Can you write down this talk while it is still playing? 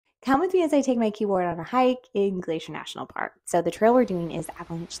Come with me as I take my keyboard on a hike in Glacier National Park. So the trail we're doing is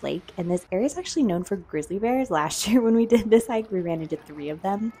Avalanche Lake, and this area is actually known for grizzly bears. Last year when we did this hike, we ran into 3 of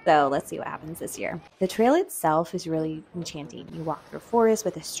them. So let's see what happens this year. The trail itself is really enchanting. You walk through a forest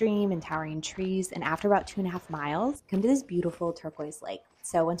with a stream and towering trees, and after about 2.5 miles, come to this beautiful turquoise lake.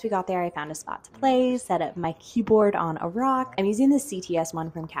 So once we got there, I found a spot to play, set up my keyboard on a rock. I'm using the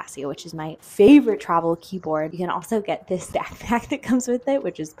CT-S1 from Casio, which is my favorite travel keyboard. You can also get this backpack that comes with it,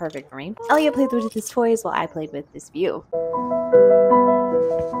 which is perfect for me. Elliot played with his toys while I played with this view.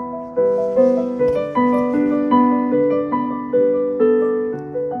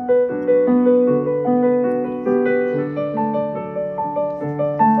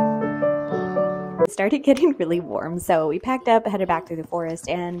 It started getting really warm, so we packed up, headed back through the forest,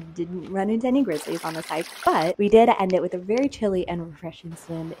 and didn't run into any grizzlies on this hike, but we did end it with a very chilly and refreshing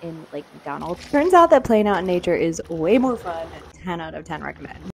swim in Lake McDonald. Turns out that playing out in nature is way more fun. 10 out of 10 recommend.